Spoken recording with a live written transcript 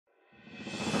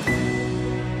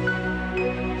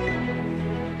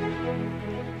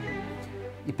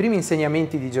primi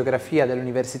insegnamenti di geografia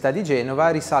dell'Università di Genova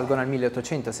risalgono al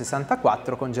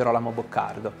 1864 con Gerolamo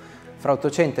Boccardo. Fra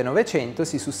 800 e 900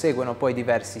 si susseguono poi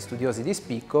diversi studiosi di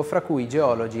spicco, fra cui i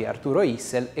geologi Arturo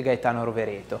Issel e Gaetano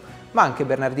Rovereto, ma anche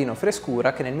Bernardino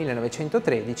Frescura che nel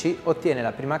 1913 ottiene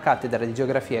la prima cattedra di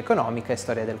geografia economica e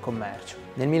storia del commercio.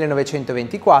 Nel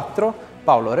 1924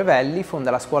 Paolo Revelli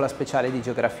fonda la Scuola Speciale di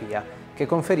Geografia, che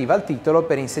conferiva il titolo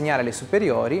per insegnare alle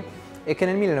superiori e che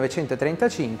nel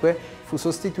 1935 fu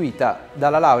sostituita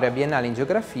dalla laurea biennale in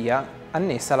geografia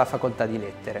annessa alla facoltà di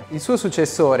lettere. Il suo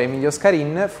successore, Emilio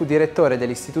Scarin, fu direttore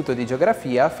dell'Istituto di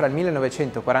Geografia fra il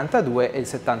 1942 e il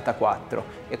 1974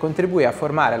 e contribuì a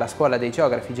formare la scuola dei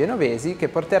geografi genovesi che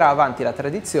porterà avanti la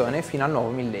tradizione fino al nuovo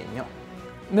millennio.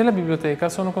 Nella biblioteca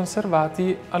sono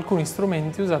conservati alcuni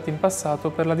strumenti usati in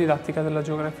passato per la didattica della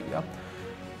geografia.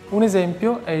 Un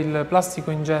esempio è il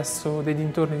plastico in gesso dei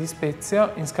Dintorni di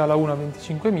Spezia in scala 1 a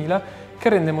 25.000 che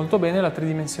rende molto bene la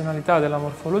tridimensionalità della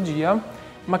morfologia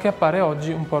ma che appare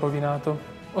oggi un po' rovinato.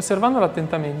 Osservandolo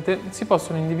attentamente si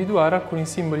possono individuare alcuni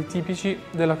simboli tipici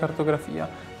della cartografia,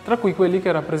 tra cui quelli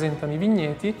che rappresentano i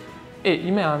vigneti e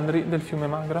i meandri del fiume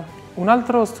Magra. Un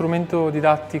altro strumento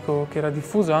didattico che era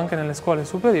diffuso anche nelle scuole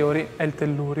superiori è il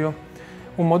tellurio,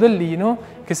 un modellino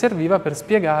che serviva per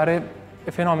spiegare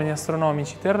fenomeni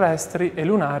astronomici terrestri e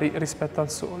lunari rispetto al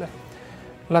Sole.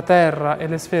 La Terra e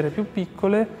le sfere più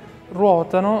piccole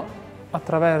ruotano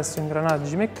attraverso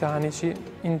ingranaggi meccanici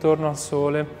intorno al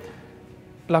Sole,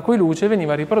 la cui luce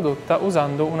veniva riprodotta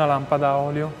usando una lampada a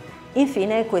olio.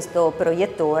 Infine questo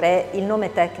proiettore, il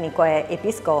nome tecnico è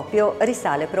episcopio,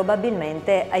 risale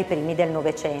probabilmente ai primi del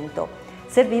Novecento.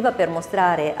 Serviva per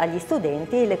mostrare agli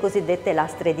studenti le cosiddette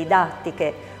lastre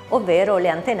didattiche, ovvero le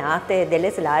antenate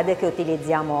delle slide che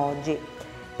utilizziamo oggi.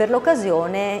 Per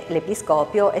l'occasione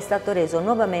l'episcopio è stato reso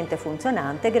nuovamente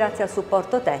funzionante grazie al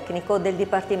supporto tecnico del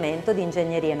Dipartimento di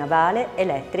Ingegneria Navale,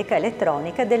 Elettrica,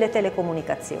 Elettronica e delle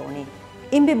Telecomunicazioni.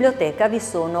 In biblioteca vi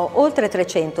sono oltre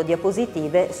 300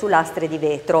 diapositive su lastre di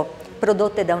vetro,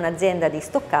 prodotte da un'azienda di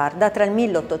Stoccarda tra il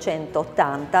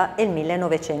 1880 e il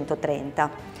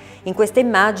 1930. In queste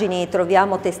immagini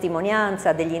troviamo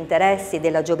testimonianza degli interessi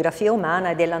della geografia umana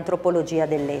e dell'antropologia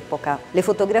dell'epoca. Le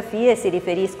fotografie si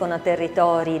riferiscono a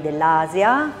territori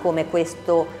dell'Asia, come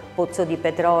questo pozzo di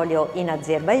petrolio in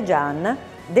Azerbaigian,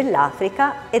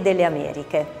 dell'Africa e delle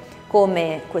Americhe,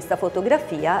 come questa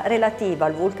fotografia relativa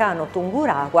al vulcano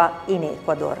Tungurahua in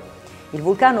Ecuador. Il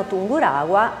vulcano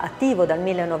Tungurahua, attivo dal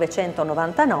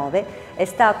 1999, è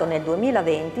stato nel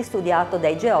 2020 studiato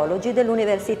dai geologi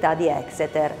dell'Università di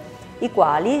Exeter, i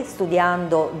quali,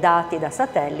 studiando dati da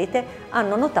satellite,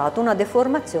 hanno notato una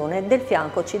deformazione del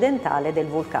fianco occidentale del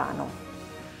vulcano.